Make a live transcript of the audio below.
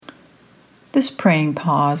This praying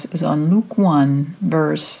pause is on Luke 1,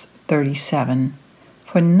 verse 37.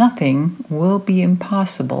 For nothing will be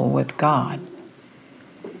impossible with God.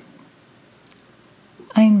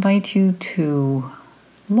 I invite you to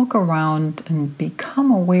look around and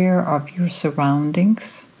become aware of your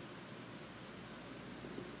surroundings.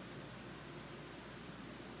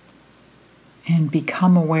 And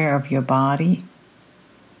become aware of your body.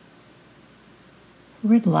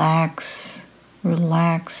 Relax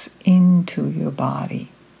into your body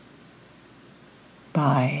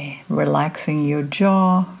by relaxing your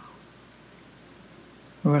jaw,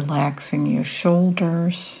 relaxing your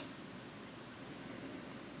shoulders,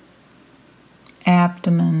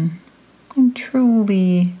 abdomen, and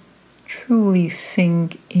truly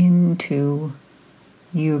sink into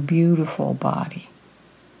your beautiful body.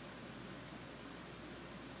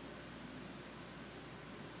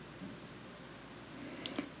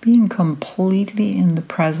 Being completely in the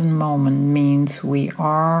present moment means we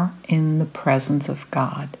are in the presence of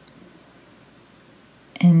God.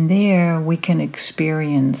 And there we can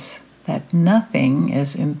experience that nothing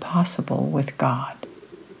is impossible with God.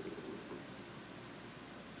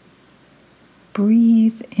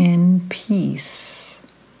 Breathe in peace.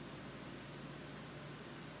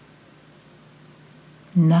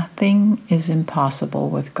 Nothing is impossible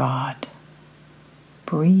with God.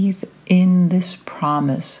 Breathe in this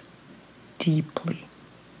promise deeply.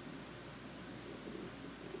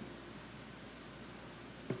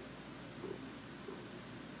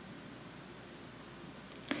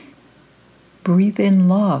 Breathe in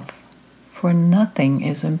love, for nothing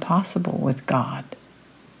is impossible with God.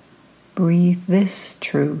 Breathe this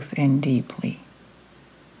truth in deeply.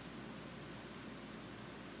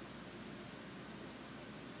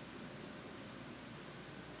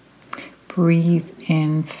 Breathe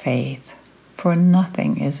in faith, for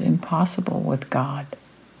nothing is impossible with God.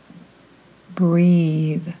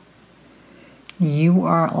 Breathe. You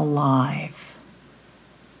are alive.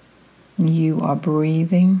 You are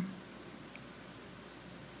breathing,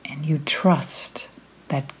 and you trust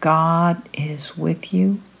that God is with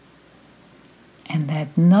you and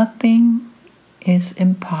that nothing is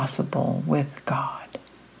impossible with God.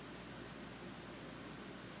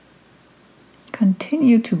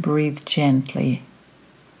 Continue to breathe gently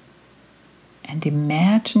and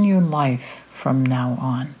imagine your life from now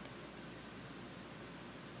on.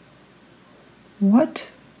 What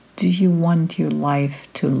do you want your life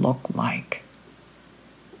to look like?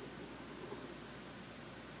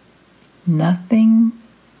 Nothing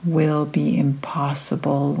will be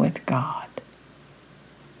impossible with God.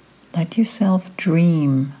 Let yourself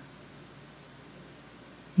dream.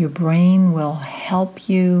 Your brain will help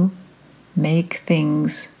you make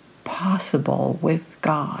things possible with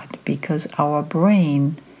God, because our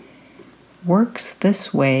brain works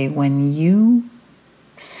this way. When you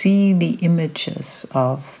see the images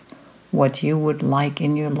of what you would like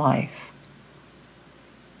in your life,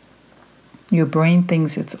 your brain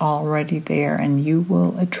thinks it's already there and you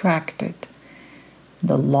will attract it.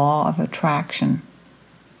 The law of attraction.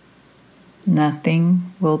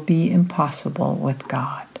 Nothing will be impossible with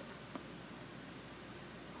God.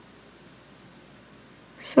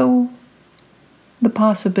 So, the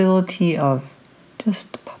possibility of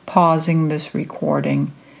just pausing this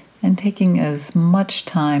recording and taking as much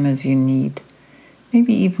time as you need,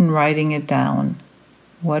 maybe even writing it down.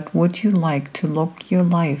 What would you like to look your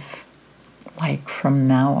life like from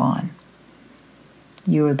now on?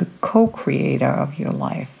 You're the co-creator of your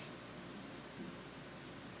life.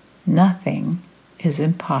 Nothing is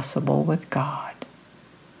impossible with God.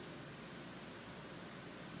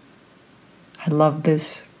 I love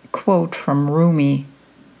this quote from Rumi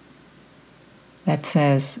that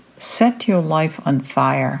says, "Set your life on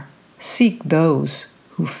fire. Seek those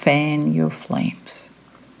who fan your flames."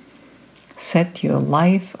 Set your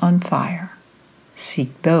life on fire.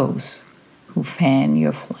 Seek those who fan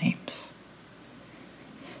your flames.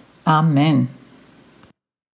 Amen.